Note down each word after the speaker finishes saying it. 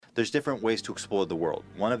there's different ways to explore the world,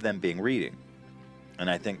 one of them being reading. And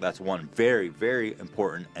I think that's one very, very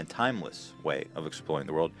important and timeless way of exploring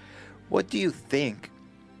the world. What do you think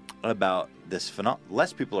about this phenomenon?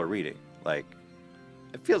 Less people are reading. Like,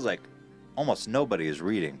 it feels like almost nobody is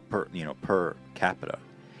reading per capita.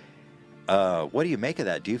 What do you make of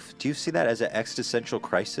that? Do you see that as an existential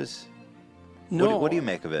crisis? No. What do you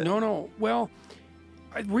make of it? No. Well,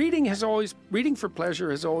 reading for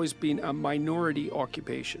pleasure has always been a minority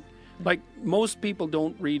occupation. Like, most people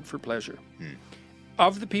don't read for pleasure.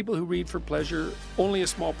 Of the people who read for pleasure, only a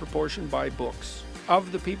small proportion buy books.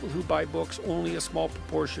 Of the people who buy books, only a small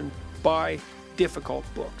proportion buy difficult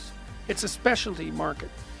books. It's a specialty market.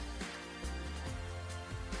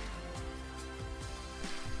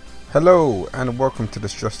 Hello and welcome to the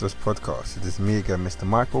Stressless Podcast. It is me again, Mr.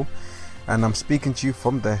 Michael, and I'm speaking to you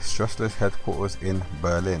from the Stressless headquarters in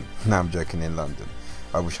Berlin. No, I'm joking, in London.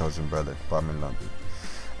 I wish I was in Berlin, but I'm in London.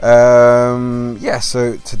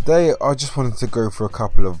 So today I just wanted to go through a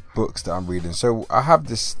couple of books that I'm reading. So I have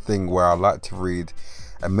this thing where I like to read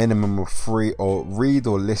a minimum of 3, or read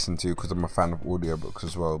or listen to, because I'm a fan of audiobooks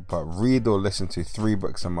as well, but read or listen to 3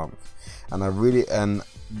 books a month. And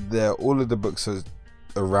all of the books are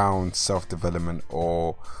around self-development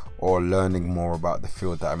or learning more about the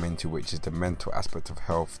field that I'm into, which is the mental aspect of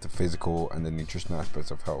health, the physical and the nutritional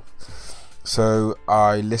aspects of health. So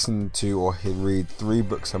I listen to or read 3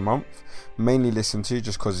 books a month. Mainly listen to,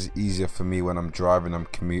 just because it's easier for me when I'm driving, I'm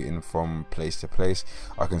commuting from place to place.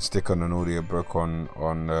 I can stick on an audiobook on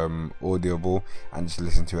Audible and just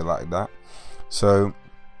listen to it like that. So,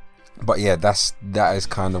 but yeah, that is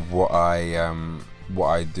kind of what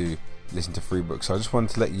I do. Listen to 3 books. So I just wanted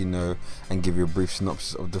to let you know and give you a brief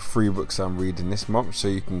synopsis of the 3 books I'm reading this month, so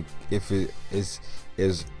you can, if it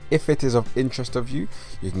is of interest of you,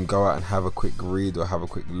 you can go out and have a quick read or have a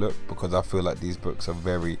quick look, because I feel like these books are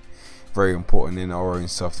very, very important in our own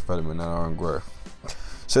self-development and our own growth.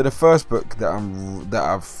 So the first book that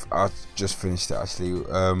I've just finished actually,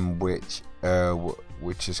 which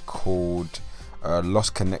is called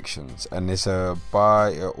Lost Connections, and it's by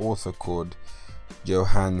an author called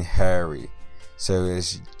Johann Hari. So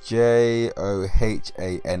it's JOHANNHARI,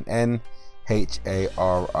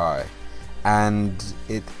 and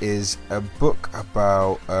it is a book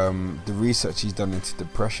about the research he's done into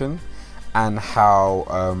depression and how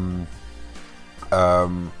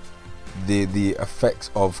the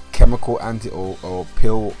effects of chemical or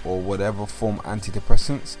pill or whatever form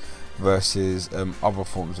antidepressants versus other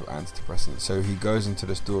forms of antidepressants. So he goes into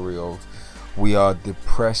the story of, we are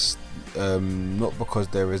depressed not because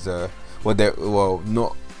there is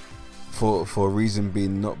not for a reason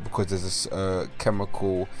being, not because there's a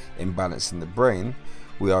chemical imbalance in the brain.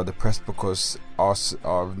 We are depressed because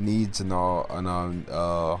our needs and our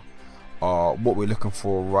what we're looking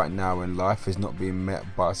for right now in life is not being met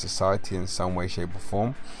by society in some way, shape or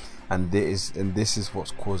form, and this is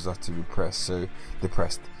what's caused us to be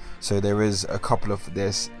depressed. So there's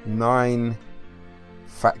 9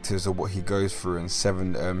 factors of what he goes through and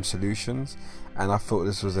 7 solutions, and I thought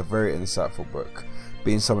this was a very insightful book.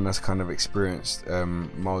 Being someone that's kind of experienced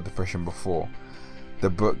mild depression before,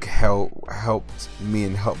 the book helped me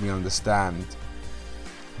understand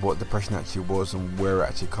what depression actually was and where it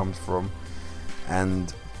actually comes from,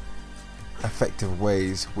 and effective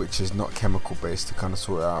ways which is not chemical based to kind of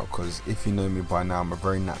sort it out. Because if you know me by now, I'm a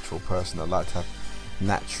very natural person. I like to have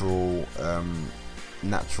natural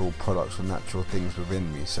products or natural things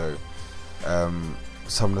within me. So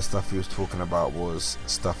some of the stuff he was talking about was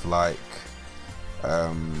stuff like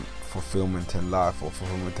fulfillment in life, or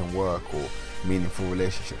fulfillment in work, or meaningful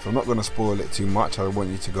relationships. I'm not going to spoil it too much. I want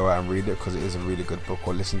you to go out and read it, because it is a really good book,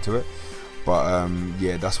 or listen to it. But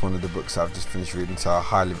that's one of the books I've just finished reading, so I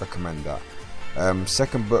highly recommend that.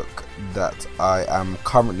 Second book that I am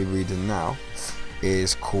currently reading now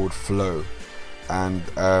is called Flow, and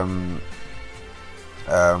I'm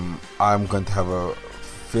going to have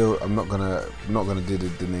I'm not gonna do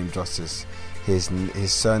the name justice. His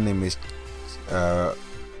surname is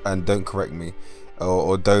and don't correct me,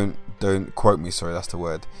 or don't quote me, sorry, that's the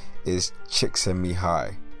word, is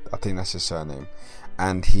Csikszentmihalyi. I think that's his surname,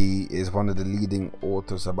 and he is one of the leading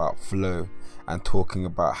authors about flow and talking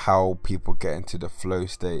about how people get into the flow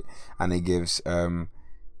state, and he gives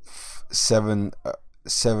 7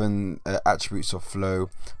 attributes of flow,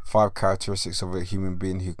 5 characteristics of a human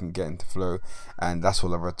being who can get into flow, and that's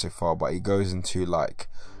all I've read so far. But he goes into like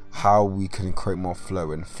how we can create more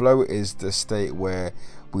flow, and flow is the state where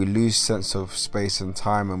we lose sense of space and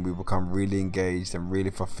time, and we become really engaged and really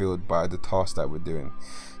fulfilled by the task that we're doing.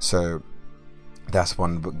 So That's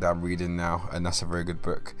one book that I'm reading now, and that's a very good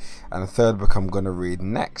book. And the third book I'm going to read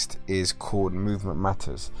next is called Movement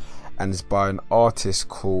Matters, and it's by an artist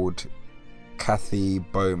called Kathy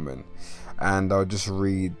Bowman. And I'll just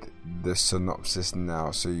read the synopsis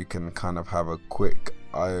now so you can kind of have a quick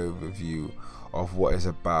overview of what it's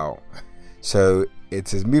about. So it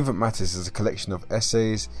says Movement Matters is a collection of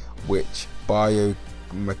essays which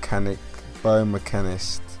biomechanist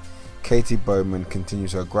Katie Bowman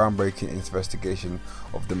continues her groundbreaking investigation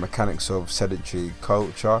of the mechanics of sedentary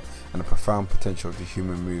culture and the profound potential of the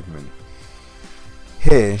human movement.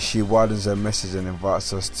 Here, she widens her message and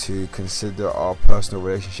invites us to consider our personal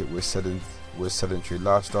relationship with sedentary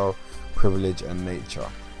lifestyle, privilege, and nature.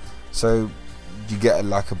 So you get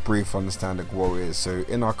like a brief understanding of what it is. So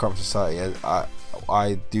in our current society,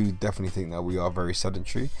 I do definitely think that we are very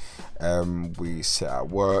sedentary. We sit at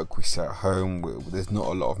work, we sit at home. There's not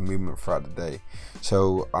a lot of movement throughout the day.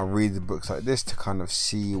 So I read books like this to kind of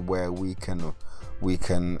see where we can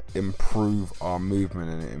improve our movement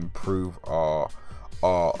and improve our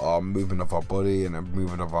movement of our body and the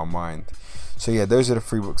movement of our mind. So yeah, those are the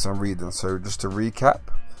 3 books I'm reading. So just to recap,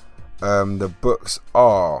 the books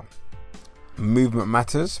are Movement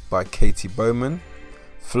Matters by Katie Bowman,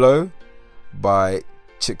 Flow by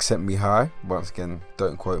Csikszentmihalyi, once again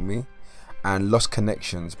don't quote me, and Lost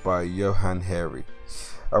Connections by Johan Hari.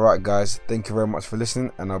 Alright guys, thank you very much for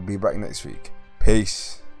listening, and I'll be back next week.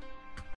 Peace.